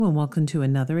And welcome to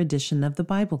another edition of the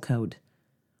Bible Code.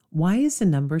 Why is the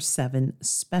number 7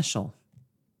 special?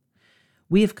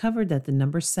 We have covered that the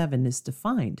number 7 is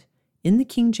defined in the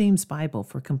King James Bible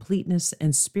for completeness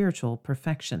and spiritual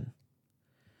perfection.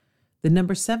 The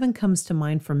number 7 comes to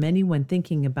mind for many when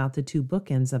thinking about the two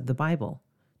bookends of the Bible,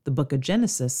 the book of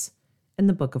Genesis and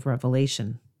the book of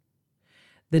Revelation.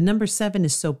 The number 7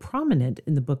 is so prominent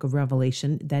in the book of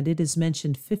Revelation that it is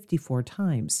mentioned 54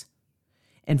 times.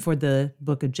 And for the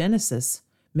book of Genesis,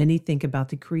 many think about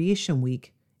the creation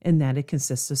week and that it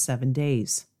consists of 7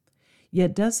 days.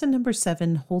 Yet does the number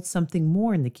 7 hold something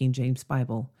more in the King James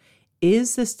Bible?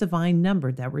 Is this divine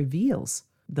number that reveals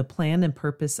the plan and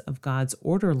purpose of God's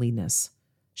orderliness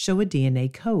show a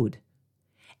DNA code?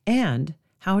 And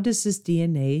how does this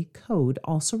DNA code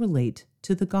also relate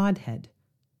to the Godhead?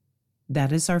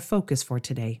 That is our focus for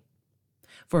today.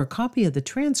 For a copy of the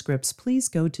transcripts, please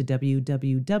go to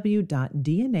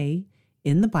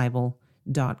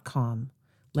www.dnainthebible.com.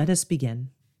 Let us begin.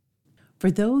 For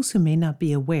those who may not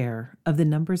be aware of the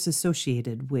numbers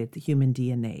associated with human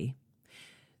DNA,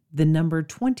 the number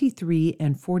 23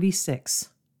 and 46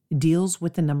 deals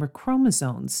with the number of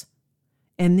chromosomes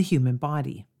in the human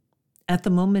body. At the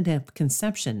moment of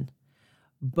conception,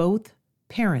 both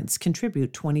parents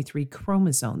contribute 23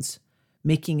 chromosomes,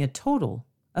 making a total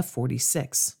of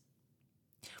 46.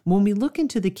 When we look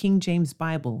into the King James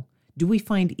Bible, do we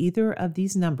find either of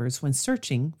these numbers when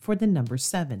searching for the number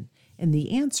 7? And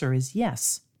the answer is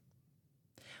yes.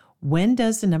 When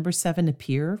does the number 7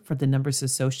 appear for the numbers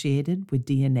associated with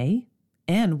DNA?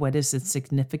 And what is its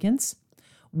significance?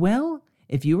 Well,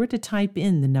 if you were to type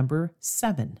in the number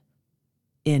 7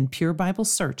 in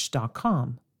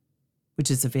purebiblesearch.com,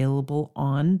 which is available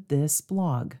on this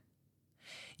blog,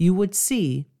 you would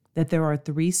see that there are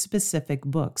 3 specific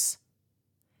books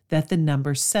that the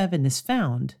number 7 is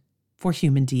found for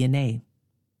human DNA.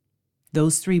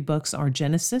 Those 3 books are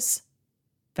Genesis,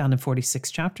 found in 46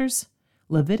 chapters,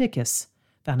 Leviticus,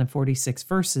 found in 46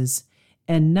 verses,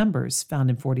 and Numbers, found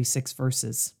in 46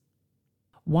 verses.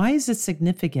 Why is it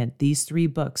significant, these 3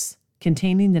 books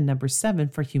containing the number 7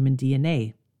 for human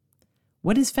DNA?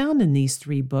 What is found in these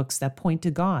 3 books that point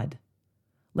to God?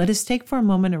 Let us take for a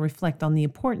moment and reflect on the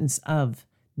importance of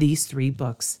these 3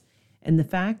 books and the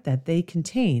fact that they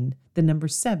contain the number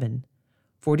 7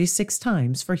 46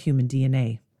 times for human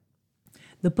DNA.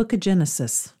 The book of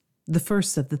Genesis, the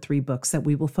first of the 3 books that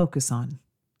we will focus on.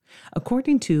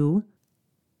 According to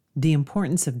The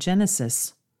Importance of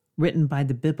Genesis, written by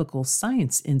the Biblical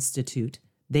Science Institute,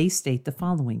 they state the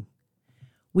following.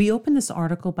 We open this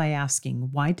article by asking,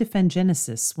 why defend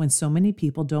Genesis when so many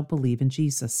people don't believe in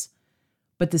Jesus?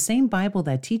 But the same Bible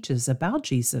that teaches about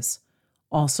Jesus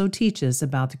also teaches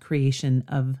about the creation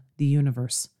of the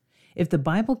universe. If the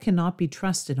Bible cannot be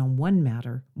trusted on one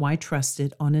matter, why trust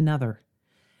it on another?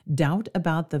 Doubt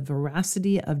about the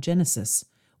veracity of Genesis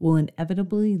will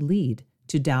inevitably lead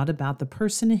to doubt about the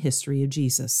person and history of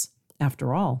Jesus.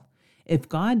 After all, if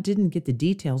God didn't get the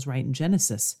details right in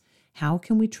Genesis, how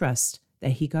can we trust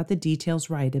that he got the details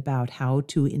right about how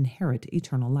to inherit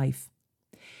eternal life?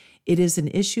 It is an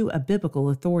issue of biblical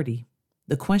authority.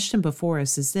 The question before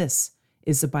us is this: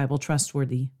 is the Bible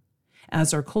trustworthy?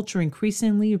 As our culture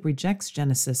increasingly rejects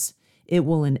Genesis, it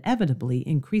will inevitably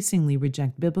increasingly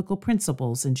reject biblical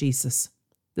principles in Jesus.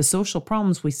 The social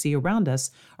problems we see around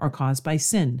us are caused by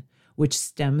sin, which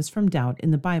stems from doubt in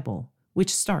the Bible,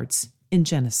 which starts in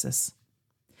Genesis.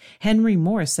 Henry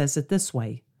Moore says it this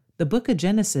way: the book of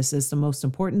Genesis is the most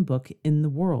important book in the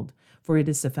world, for it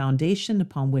is the foundation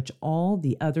upon which all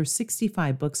the other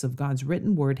 65 books of God's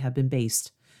written word have been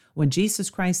based. When Jesus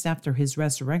Christ, after his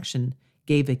resurrection,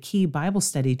 gave a key Bible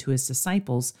study to his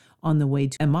disciples on the way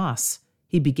to Emmaus,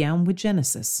 he began with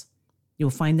Genesis.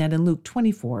 You'll find that in Luke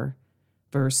 24,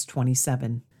 verse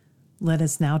 27. Let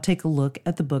us now take a look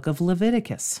at the book of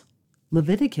Leviticus.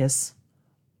 Leviticus,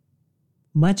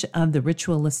 much of the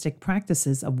ritualistic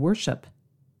practices of worship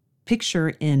picture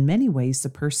in many ways the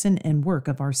person and work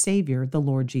of our Savior, the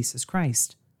Lord Jesus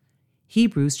Christ.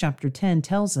 Hebrews chapter 10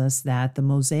 tells us that the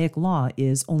Mosaic law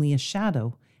is only a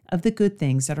shadow of the good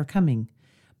things that are coming,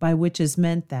 by which is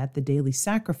meant that the daily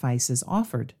sacrifices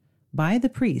offered by the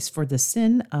priest for the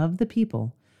sin of the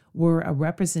people were a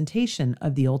representation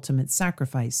of the ultimate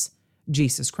sacrifice,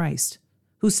 Jesus Christ,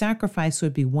 whose sacrifice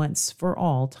would be once for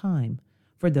all time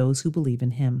for those who believe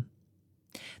in him.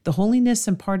 The holiness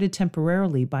imparted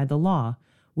temporarily by the law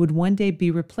would one day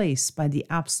be replaced by the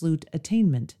absolute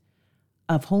attainment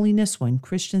of holiness when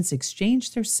Christians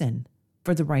exchange their sin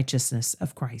for the righteousness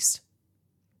of Christ.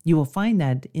 You will find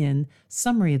that in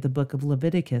summary of the book of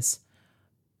Leviticus,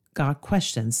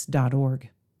 GotQuestions.org.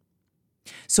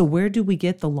 So where do we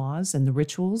get the laws and the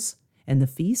rituals and the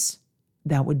feasts?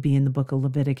 That would be in the book of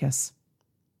Leviticus.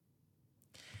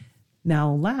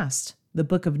 Now, last, the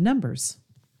book of Numbers.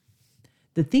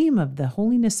 The theme of the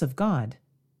holiness of God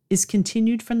is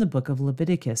continued from the book of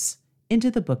Leviticus into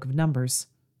the book of Numbers,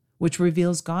 which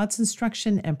reveals God's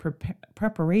instruction and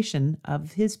preparation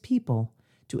of his people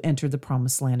to enter the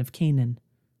promised land of Canaan.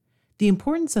 The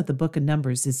importance of the book of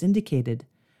Numbers is indicated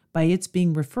by its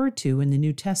being referred to in the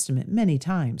New Testament many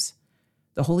times.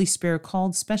 The Holy Spirit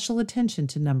called special attention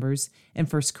to Numbers in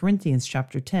 1 Corinthians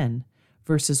chapter 10,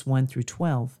 verses 1 through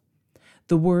 12.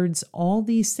 The words, "all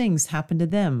these things happened to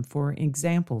them," for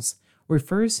examples,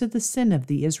 refers to the sin of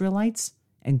the Israelites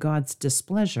and God's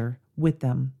displeasure with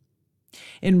them.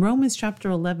 In Romans chapter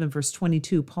 11, verse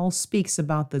 22, Paul speaks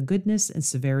about the goodness and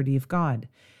severity of God,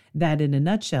 that in a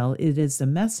nutshell, it is the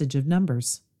message of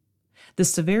Numbers. The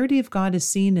severity of God is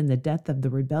seen in the death of the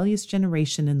rebellious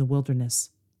generation in the wilderness,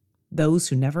 those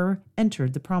who never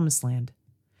entered the promised land.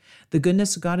 The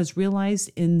goodness of God is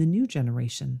realized in the new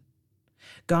generation.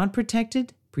 God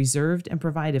protected, preserved, and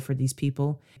provided for these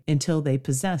people until they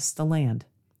possessed the land.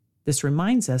 This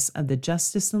reminds us of the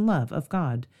justice and love of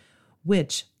God,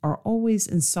 which are always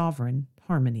in sovereign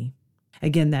harmony.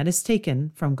 Again, that is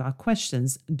taken from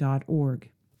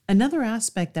GodQuestions.org. Another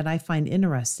aspect that I find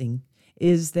interesting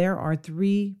is there are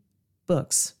 3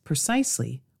 books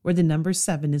precisely where the number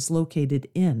 7 is located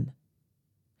in.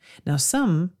 Now,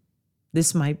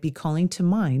 this might be calling to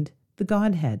mind the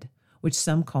Godhead, which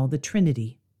some call the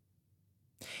Trinity.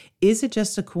 Is it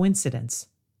just a coincidence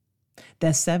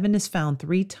that 7 is found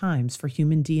 3 times for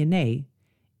human DNA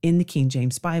in the King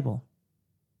James Bible?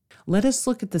 Let us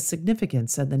look at the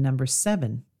significance of the number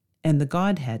 7 and the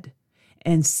Godhead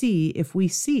and see if we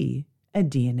see a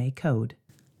DNA code.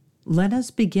 Let us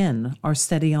begin our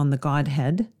study on the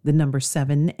Godhead, the number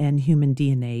 7, and human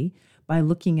DNA by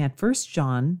looking at 1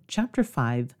 John chapter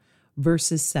 5,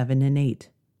 verses 7 and 8.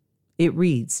 It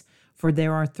reads, "For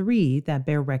there are 3 that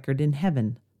bear record in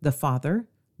heaven, the Father,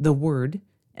 the Word,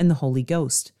 and the Holy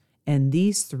Ghost, and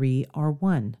these 3 are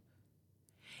one.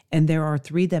 And there are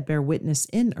 3 that bear witness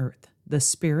in earth, the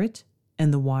Spirit,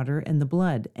 and the water, and the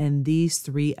blood, and these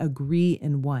 3 agree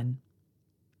in one."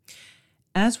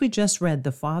 As we just read,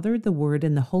 the Father, the Word,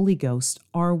 and the Holy Ghost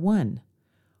are one.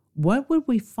 What would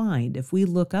we find if we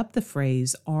look up the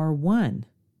phrase "are one"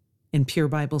 in Pure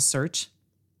Bible Search?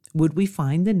 Would we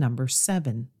find the number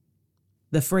 7?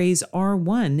 The phrase "are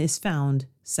one" is found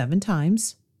 7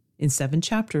 times, in 7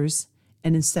 chapters,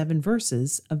 and in 7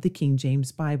 verses of the King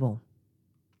James Bible.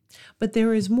 But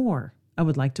there is more I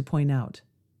would like to point out.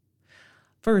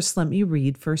 First, let me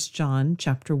read 1 John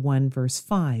chapter 1, verse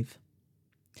 5.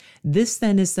 "This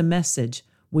then is the message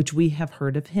which we have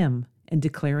heard of him, and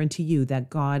declare unto you that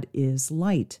God is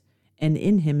light, and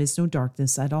in him is no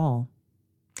darkness at all."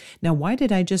 Now, why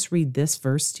did I just read this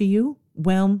verse to you?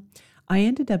 Well, I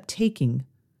ended up taking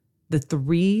the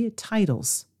 3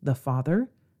 titles, the Father,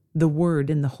 the Word,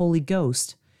 and the Holy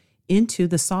Ghost, into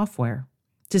the software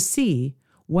to see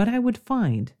what I would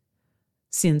find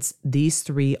since these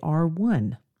 3 are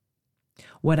one.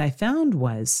 What I found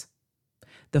was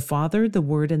the Father, the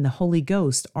Word, and the Holy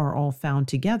Ghost are all found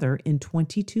together in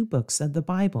 22 books of the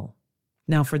Bible.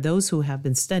 Now, for those who have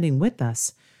been studying with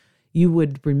us, you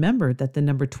would remember that the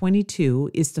number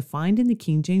 22 is defined in the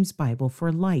King James Bible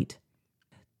for light.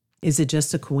 Is it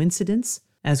just a coincidence,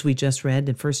 as we just read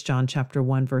in 1 John chapter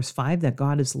 1, verse 5, that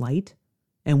God is light,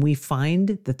 and we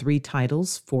find the 3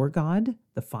 titles for God,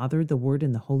 the Father, the Word,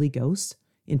 and the Holy Ghost,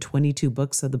 in 22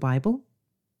 books of the Bible?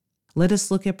 Let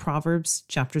us look at Proverbs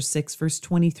chapter 6, verse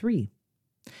 23.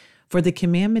 "For the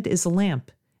commandment is a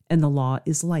lamp, and the law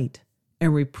is light,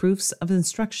 and reproofs of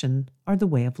instruction are the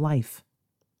way of life."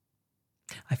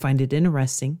 I find it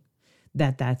interesting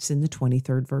that that's in the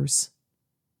 23rd verse.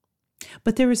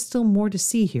 But there is still more to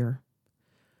see here.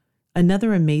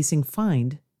 Another amazing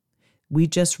find, we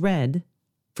just read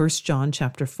 1 John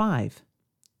chapter 5,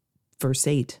 verse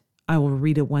 8. I will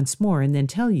read it once more and then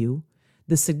tell you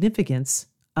the significance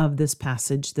of this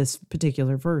passage, this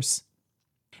particular verse.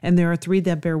 "And there are 3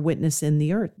 that bear witness in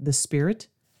the earth, the Spirit,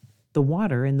 the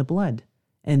water, and the blood,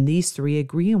 and these 3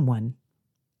 agree in one."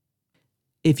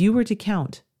 If you were to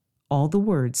count all the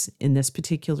words in this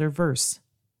particular verse,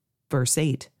 verse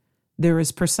 8, there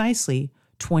is precisely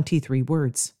 23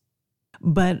 words.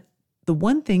 But the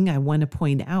one thing I want to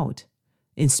point out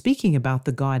in speaking about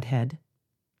the Godhead,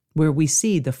 where we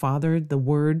see the Father, the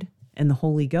Word, and the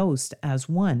Holy Ghost as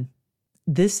one,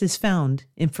 this is found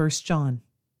in 1 John.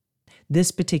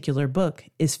 This particular book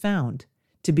is found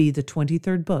to be the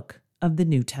 23rd book of the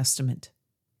New Testament.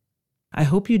 I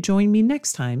hope you join me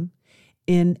next time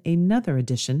in another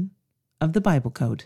edition of the Bible Code.